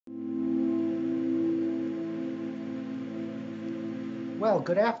Well,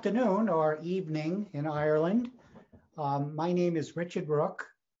 good afternoon or evening in Ireland. My name is Richard Rook.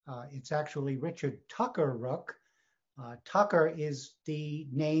 It's actually Richard Tucker Rook. Tucker is the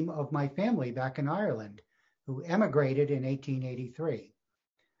name of my family back in Ireland, who emigrated in 1883.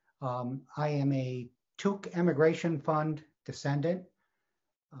 I am a Took Emigration Fund descendant.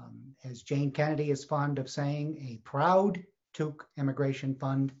 As Jane Kennedy is fond of saying, a proud Took Emigration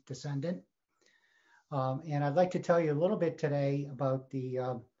Fund descendant. And I'd like to tell you a little bit today about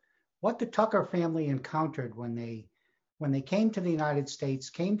what the Tucker family encountered when they came to the United States,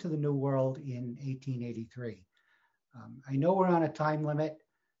 came to the New World in 1883. I know we're on a time limit,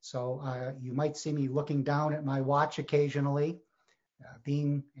 so you might see me looking down at my watch occasionally,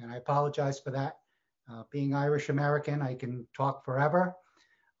 and I apologize for that. Being Irish American, I can talk forever,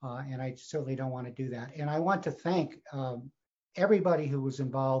 and I certainly don't want to do that. And I want to thank everybody who was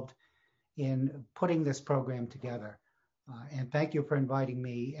involved in putting this program together. And thank you for inviting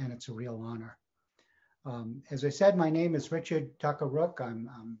me, and it's a real honor. As I said, my name is Richard Tucker Rook.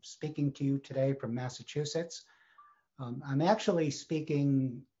 I'm speaking to you today from Massachusetts. I'm actually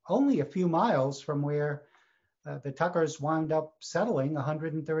speaking only a few miles from where the Tuckers wound up settling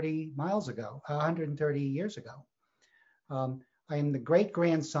 130 years ago. I am the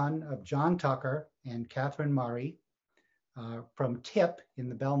great-grandson of John Tucker and Catherine Murray, from Tip in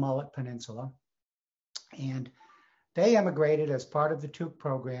the Belmullet Peninsula. And they emigrated as part of the Took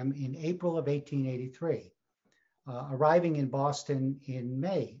program in April of 1883, arriving in Boston in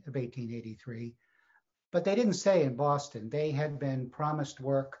May of 1883. But they didn't stay in Boston. They had been promised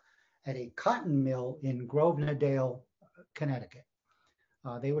work at a cotton mill in Grosvenor, Connecticut.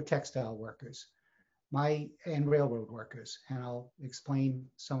 They were textile workers and railroad workers, and I'll explain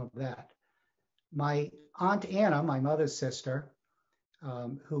some of that. My Aunt Anna, my mother's sister,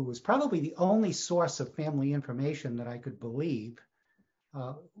 who was probably the only source of family information that I could believe,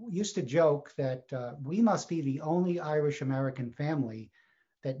 used to joke that we must be the only Irish American family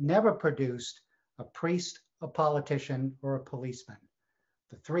that never produced a priest, a politician, or a policeman.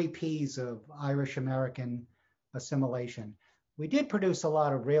 The three P's of Irish American assimilation. We did produce a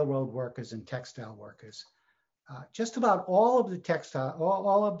lot of railroad workers and textile workers. Just about all of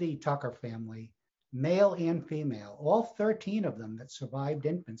the Tucker family, male and female, all 13 of them that survived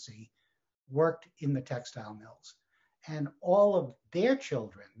infancy, worked in the textile mills. And all of their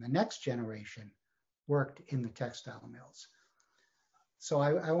children, the next generation, worked in the textile mills. So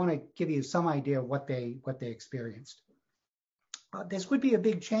I want to give you some idea of what they experienced. This would be a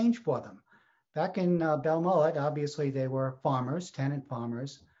big change for them. Back in Belmullet, obviously they were farmers, tenant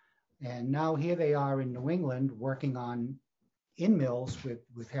farmers, and now here they are in New England working in mills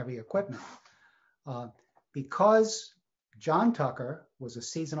with heavy equipment. Because John Tucker was a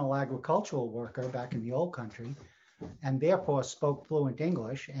seasonal agricultural worker back in the old country and therefore spoke fluent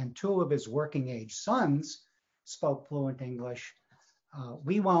English, and two of his working age sons spoke fluent English,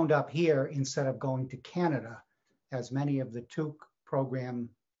 we wound up here instead of going to Canada, as many of the Took program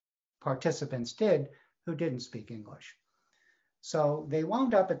participants did who didn't speak English. So they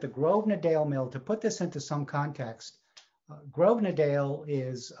wound up at the Grosvenor mill. To put this into some context, Grosvenor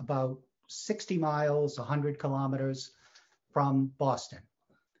is about 60 miles, 100 kilometers from Boston.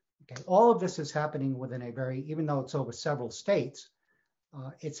 Okay. All of this is happening within even though it's over several states,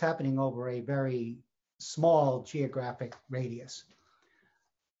 it's happening over a very small geographic radius.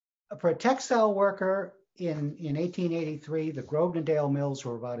 For a textile worker in 1883, the Grosvenor mills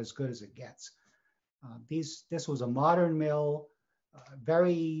were about as good as it gets. This was a modern mill,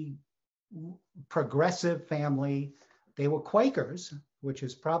 very progressive family. They were Quakers, which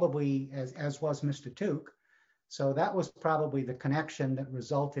is probably, as was Mr. Took. So that was probably the connection that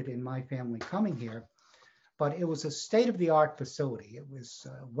resulted in my family coming here. But it was a state-of-the-art facility. It was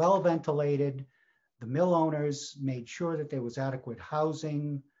well ventilated. The mill owners made sure that there was adequate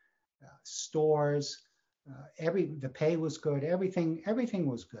housing, stores. The pay was good. Everything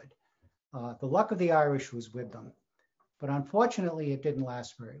was good. The luck of the Irish was with them. But unfortunately, it didn't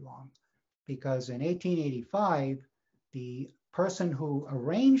last very long, because in 1885, the person who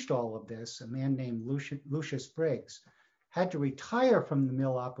arranged all of this, a man named Lucius Briggs, had to retire from the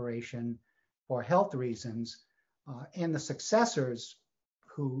mill operation for health reasons, and the successors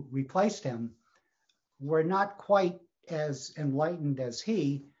who replaced him were not quite as enlightened as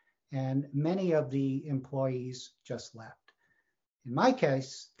he, and many of the employees just left. In my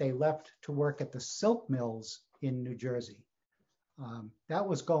case, they left to work at the silk mills in New Jersey. That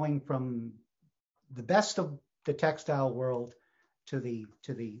was going from the best of the textile world to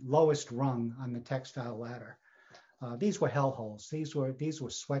the lowest rung on the textile ladder. These were hellholes. These were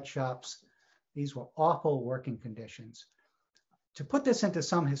sweatshops. These were awful working conditions. To put this into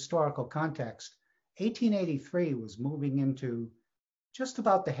some historical context, 1883 was moving into just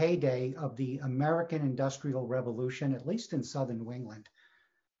about the heyday of the American Industrial Revolution, at least in southern New England.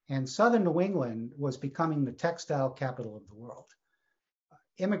 And southern New England was becoming the textile capital of the world.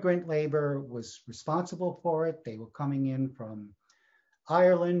 Immigrant labor was responsible for it. They were coming in from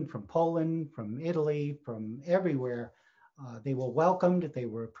Ireland, from Poland, from Italy, from everywhere. They were welcomed, they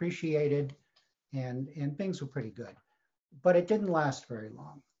were appreciated, and things were pretty good. But it didn't last very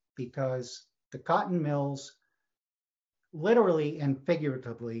long because the cotton mills literally and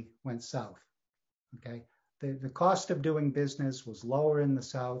figuratively went south. Okay, the cost of doing business was lower in the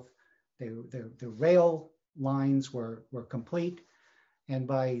South. The rail lines were complete, and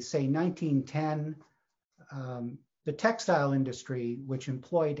by say 1910, the textile industry, which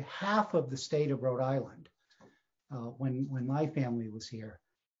employed half of the state of Rhode Island when my family was here,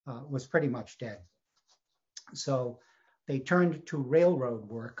 was pretty much dead. So they turned to railroad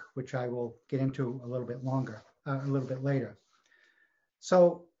work, which I will get into a little bit later.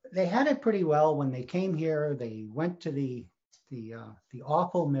 So they had it pretty well when they came here. They went to the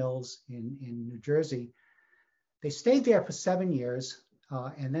awful mills in New Jersey. They stayed there for 7 years,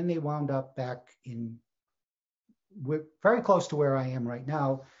 and then they wound up back in very close to where I am right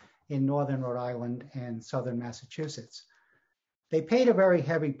now in northern Rhode Island and southern Massachusetts. They paid a very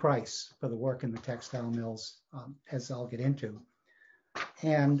heavy price for the work in the textile mills, as I'll get into.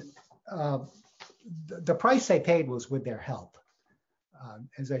 And the price they paid was with their health.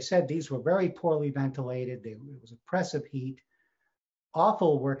 As I said, these were very poorly ventilated. It was oppressive heat,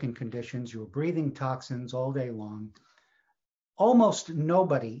 awful working conditions. You were breathing toxins all day long. Almost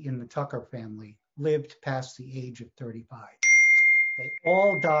nobody in the Tucker family lived past the age of 35. They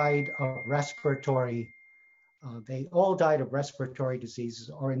all died of respiratory diseases,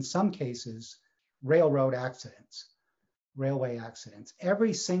 or in some cases, railway accidents.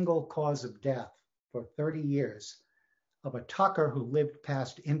 Every single cause of death for 30 years of a Tucker who lived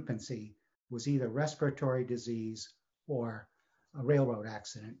past infancy was either respiratory disease or a railroad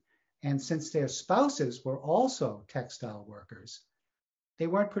accident. And since their spouses were also textile workers, they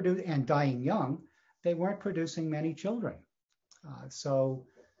weren't producing, and dying young, they weren't producing many children. So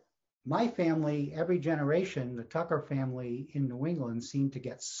my family, every generation, the Tucker family in New England seemed to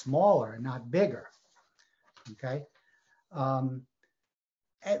get smaller, not bigger, okay?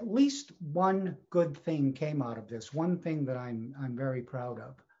 At least one good thing came out of this, one thing that I'm very proud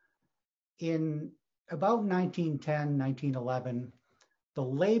of. In about 1910, 1911, the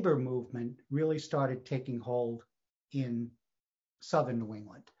labor movement really started taking hold in southern New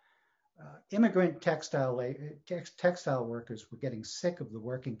England. Immigrant textile workers were getting sick of the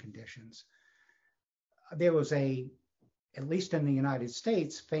working conditions. There was at least in the United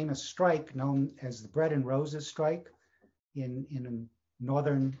States, famous strike known as the Bread and Roses strike in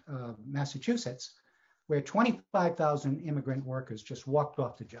northern Massachusetts, where 25,000 immigrant workers just walked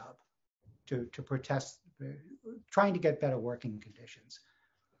off the job to protest, trying to get better working conditions.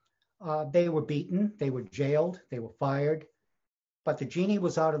 They were beaten, they were jailed, they were fired. But the genie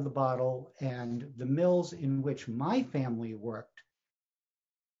was out of the bottle, and the mills in which my family worked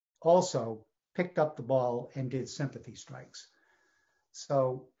also picked up the ball and did sympathy strikes.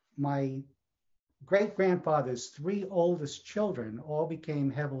 So my great-grandfather's 3 oldest children all became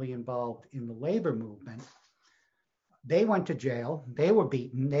heavily involved in the labor movement. They went to jail, they were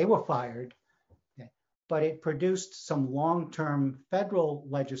beaten, they were fired, but it produced some long-term federal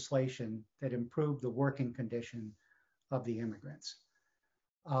legislation that improved the working condition of the immigrants,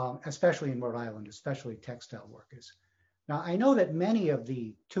 especially in Rhode Island, especially textile workers. Now, I know that many of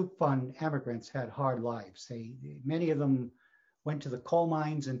the Took Fund immigrants had hard lives. Many of them went to the coal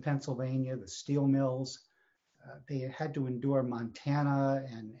mines in Pennsylvania, the steel mills. They had to endure Montana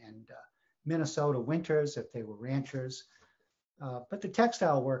and Minnesota winters if they were ranchers. But the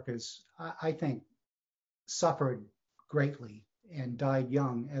textile workers, I think, suffered greatly and died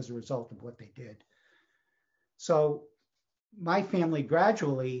young as a result of what they did. So my family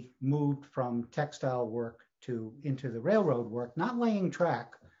gradually moved from textile work into the railroad work, not laying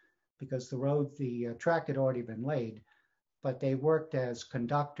track because the track had already been laid, but they worked as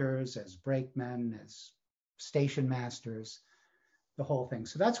conductors, as brakemen, as station masters, the whole thing.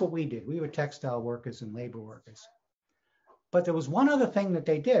 So that's what we did. We were textile workers and labor workers. But there was one other thing that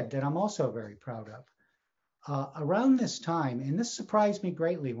they did that I'm also very proud of. Around this time, and this surprised me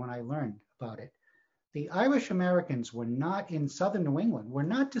greatly when I learned about it, the Irish Americans were not in southern New England, were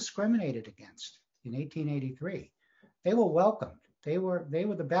not discriminated against in 1883. They were welcomed. They were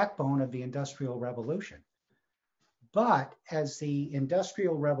the backbone of the Industrial Revolution. But as the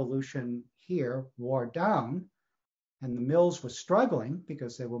Industrial Revolution here wore down, and the mills were struggling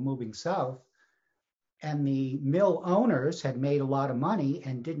because they were moving south, and the mill owners had made a lot of money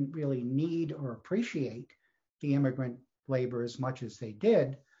and didn't really need or appreciate the immigrant labor as much as they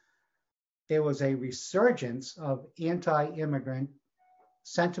did, there was a resurgence of anti-immigrant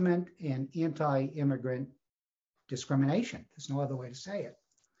sentiment and anti-immigrant discrimination. There's no other way to say it.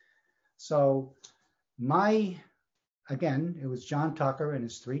 So again, it was John Tucker and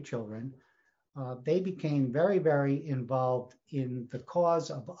his 3 children. They became very, very involved in the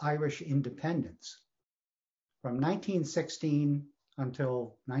cause of Irish independence. From 1916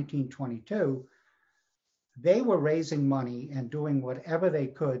 until 1922, they were raising money and doing whatever they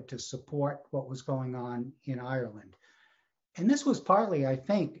could to support what was going on in Ireland. And this was partly, I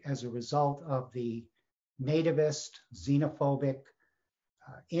think, as a result of the nativist, xenophobic,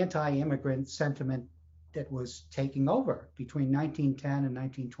 anti-immigrant sentiment that was taking over between 1910 and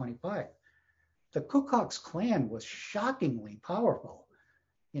 1925. The Ku Klux Klan was shockingly powerful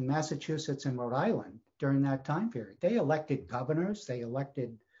in Massachusetts and Rhode Island during that time period. They elected governors, they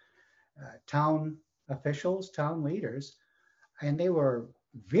elected town officials, town leaders, and they were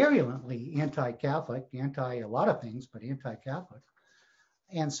virulently anti-Catholic, anti a lot of things, but anti-Catholic.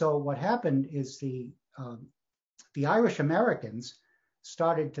 And so what happened is the Irish Americans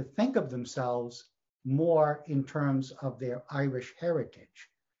started to think of themselves more in terms of their Irish heritage,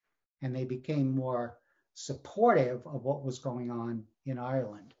 and they became more supportive of what was going on in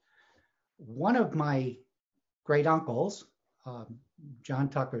Ireland. One of my great uncles, John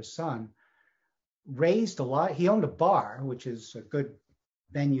Tucker's son, raised a lot. He owned a bar, which is a good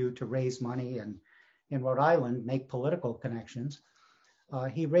venue to raise money and in Rhode Island make political connections.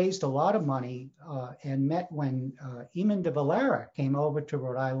 He raised a lot of money and met when Eamon de Valera came over to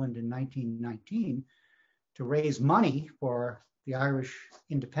Rhode Island in 1919 to raise money for the Irish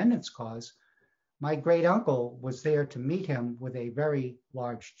independence cause. My great uncle was there to meet him with a very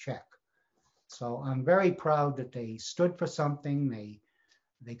large check. So I'm very proud that they stood for something.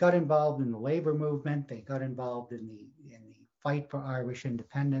 They got involved in the labor movement. They got involved in the fight for Irish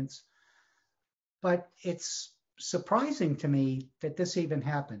independence. But it's surprising to me that this even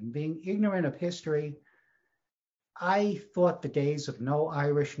happened. Being ignorant of history, I thought the days of no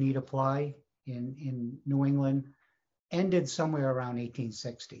Irish need apply in New England ended somewhere around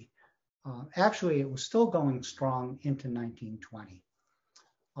 1860. Actually, it was still going strong into 1920.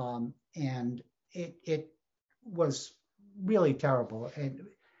 And it was really terrible. And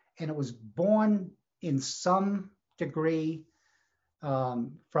it was born in some degree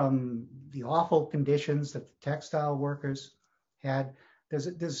from the awful conditions that the textile workers had. There's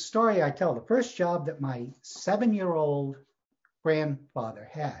a story I tell. The first job that my 7-year-old grandfather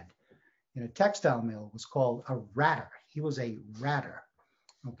had in a textile mill was called a ratter. He was a ratter,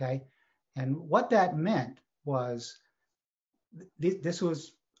 okay? And what that meant was this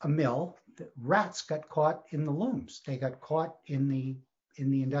was a mill that rats got caught in the looms. They got caught in the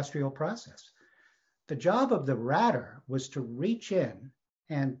industrial process. The job of the ratter was to reach in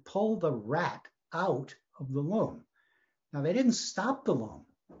and pull the rat out of the loom. Now, they didn't stop the loom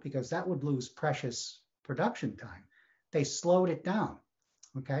because that would lose precious production time. They slowed it down,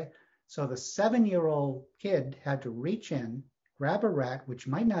 okay? So the 7-year-old kid had to reach in, grab a rat, which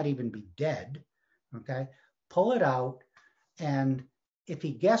might not even be dead, okay, pull it out, and if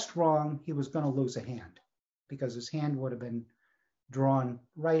he guessed wrong, he was going to lose a hand because his hand would have been drawn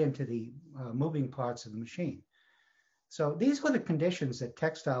right into the moving parts of the machine. So these were the conditions that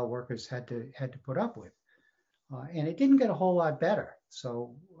textile workers had to put up with. And it didn't get a whole lot better.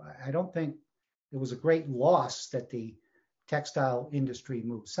 So I don't think it was a great loss that the textile industry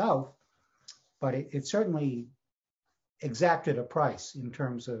moved south, but it certainly exacted a price in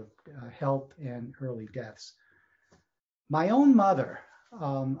terms of help and early deaths. My own mother,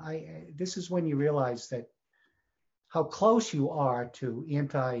 this is when you realize that how close you are to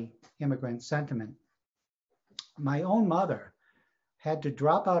anti-immigrant sentiment. My own mother had to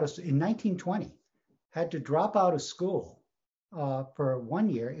drop out in 1920, had to drop out of school for 1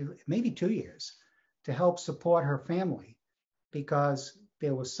 year, maybe 2 years, to help support her family because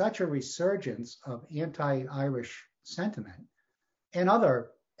there was such a resurgence of anti-Irish sentiment and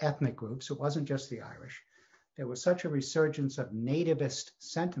other ethnic groups. It wasn't just the Irish. There was such a resurgence of nativist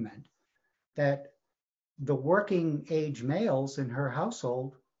sentiment that the working age males in her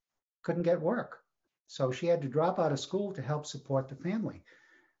household couldn't get work. So she had to drop out of school to help support the family.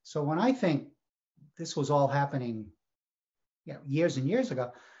 So when I think this was all happening years and years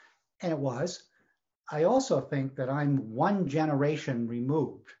ago, and it was, I also think that I'm one generation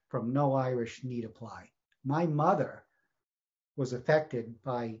removed from no Irish need apply. My mother was affected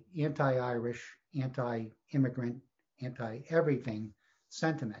by anti-Irish, anti-immigrant, anti-everything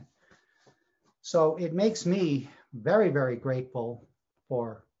sentiment. So it makes me very, very grateful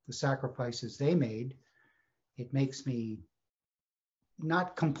for the sacrifices they made. It makes me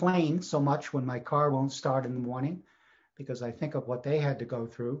not complain so much when my car won't start in the morning, because I think of what they had to go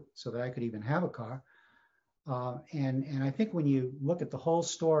through so that I could even have a car. And I think when you look at the whole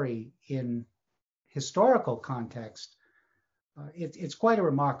story in historical context, it's quite a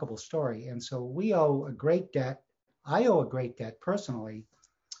remarkable story. And so we owe a great debt. I owe a great debt personally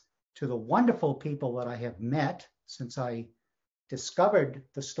to the wonderful people that I have met since I discovered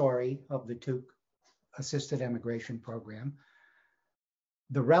the story of the Took assisted emigration program.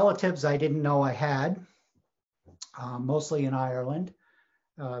 The relatives I didn't know I had, mostly in Ireland.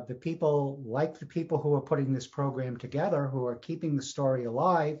 The people, like the people who are putting this program together, who are keeping the story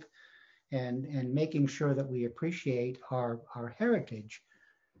alive and making sure that we appreciate our heritage.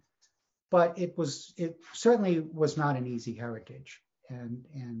 But it certainly was not an easy heritage.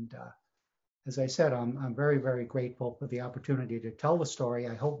 And as I said, I'm very, very grateful for the opportunity to tell the story.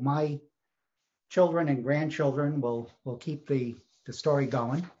 I hope my children and grandchildren will keep the story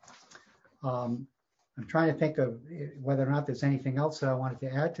going. I'm trying to think of whether or not there's anything else that I wanted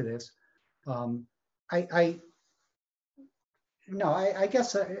to add to this. I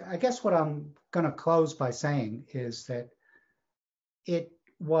guess what I'm going to close by saying is that it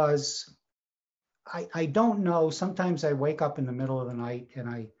was, I don't know. Sometimes I wake up in the middle of the night and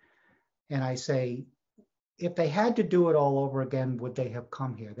I say, if they had to do it all over again, would they have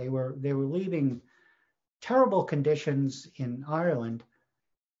come here? They were leaving terrible conditions in Ireland,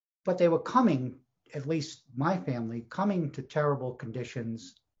 but they were coming, at least my family, coming to terrible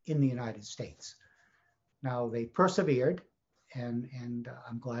conditions in the United States. Now they persevered, and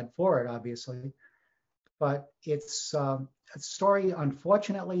I'm glad for it, obviously. But it's a story,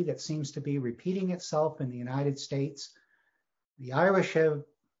 unfortunately, that seems to be repeating itself in the United States. The Irish have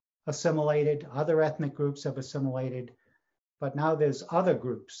assimilated, other ethnic groups have assimilated, but now there's other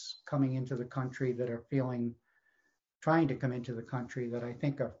groups coming into the country that are trying to come into the country that I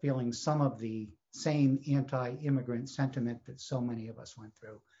think are feeling some of the same anti-immigrant sentiment that so many of us went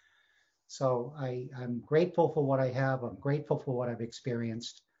through. So I'm grateful for what I have. I'm grateful for what I've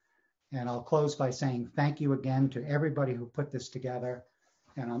experienced. And I'll close by saying thank you again to everybody who put this together.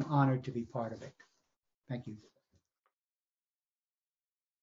 And I'm honored to be part of it. Thank you.